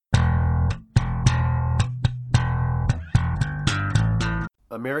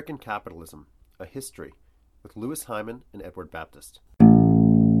American Capitalism, A History, with Louis Hyman and Edward Baptist.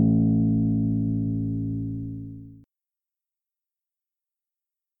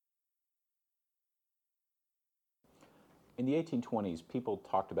 In the 1820s, people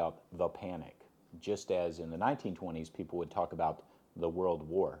talked about the panic, just as in the 1920s, people would talk about the World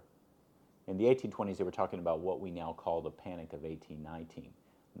War. In the 1820s, they were talking about what we now call the Panic of 1819.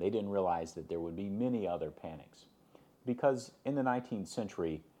 They didn't realize that there would be many other panics. Because in the 19th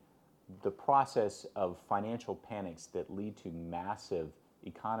century, the process of financial panics that lead to massive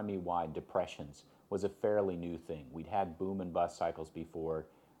economy-wide depressions was a fairly new thing. We'd had boom and bust cycles before.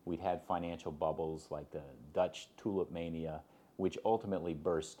 We'd had financial bubbles like the Dutch tulip mania, which ultimately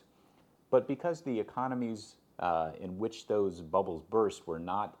burst. But because the economies in which those bubbles burst were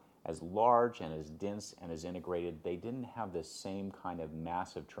not as large and as dense and as integrated, they didn't have the same kind of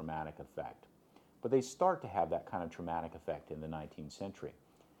massive traumatic effect. But they start to have that kind of traumatic effect in the 19th century.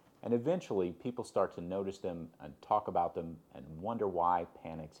 And eventually, people start to notice them and talk about them and wonder why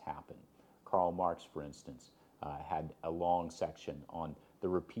panics happen. Karl Marx, for instance, had a long section on the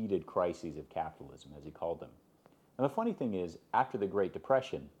repeated crises of capitalism, as he called them. And the funny thing is, after the Great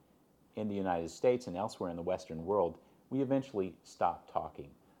Depression, in the United States and elsewhere in the Western world, we eventually stopped talking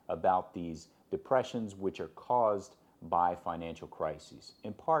about these depressions which are caused by financial crises.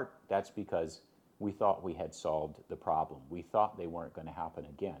 In part, that's because we thought we had solved the problem. We thought they weren't going to happen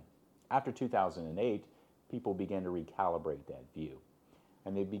again. After 2008, people began to recalibrate that view.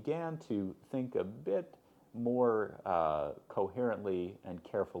 And they began to think a bit more coherently and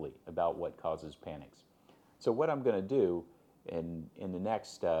carefully about what causes panics. So what I'm going to do in the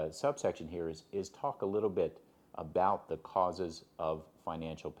next subsection here is talk a little bit about the causes of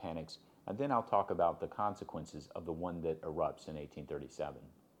financial panics, and then I'll talk about the consequences of the one that erupts in 1837.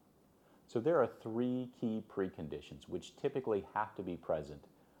 So there are three key preconditions which typically have to be present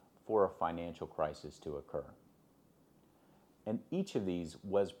for a financial crisis to occur. And each of these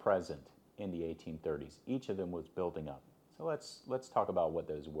was present in the 1830s. Each of them was building up. So let's talk about what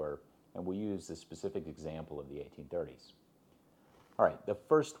those were, and we'll use the specific example of the 1830s. All right, the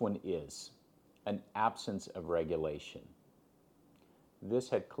first one is an absence of regulation. This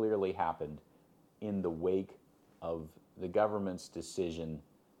had clearly happened in the wake of the government's decision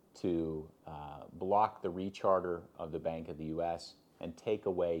to block the recharter of the Bank of the U.S. and take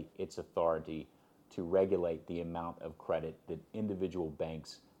away its authority to regulate the amount of credit that individual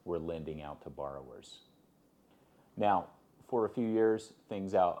banks were lending out to borrowers. Now, for a few years,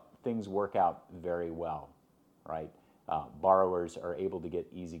 things work out very well, right? Borrowers are able to get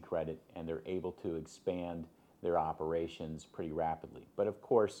easy credit and they're able to expand their operations pretty rapidly. But of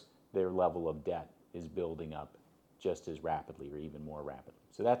course, their level of debt is building up just as rapidly or even more rapidly.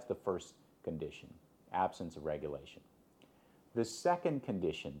 So that's the first condition, absence of regulation. The second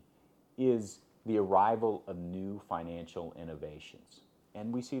condition is the arrival of new financial innovations.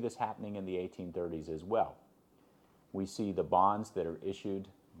 And we see this happening in the 1830s as well. We see the bonds that are issued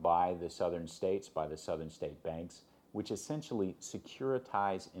by the southern states, by the southern state banks, which essentially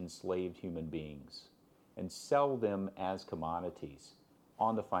securitize enslaved human beings and sell them as commodities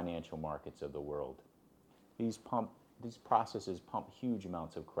on the financial markets of the world. These processes pump huge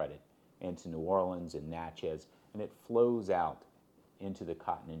amounts of credit into New Orleans and Natchez, and it flows out into the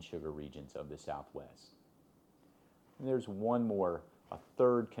cotton and sugar regions of the Southwest. And there's one more, a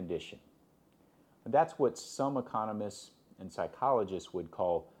third condition. And that's what some economists and psychologists would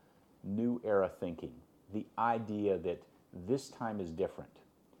call new era thinking, the idea that this time is different.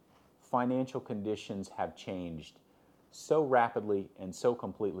 Financial conditions have changed so rapidly and so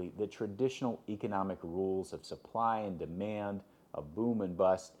completely that traditional economic rules of supply and demand, of boom and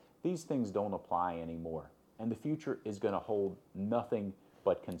bust, these things don't apply anymore. And the future is going to hold nothing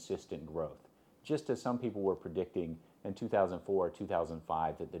but consistent growth. Just as some people were predicting in 2004 or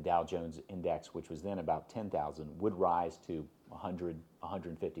 2005 that the Dow Jones Index, which was then about 10,000, would rise to 100,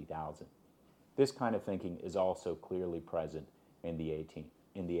 150,000. This kind of thinking is also clearly present in the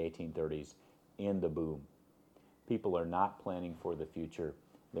 1830s in the boom. People are not planning for the future.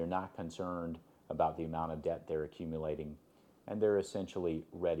 They're not concerned about the amount of debt they're accumulating, and they're essentially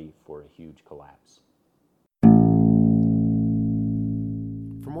ready for a huge collapse.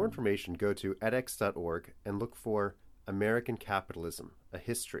 For more information, go to edX.org and look for American Capitalism, A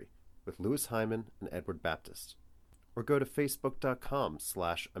History, with Louis Hyman and Edward Baptist. Or go to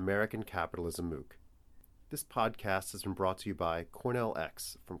facebook.com/American Capitalism MOOC. This podcast has been brought to you by Cornell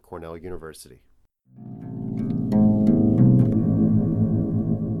X from Cornell University.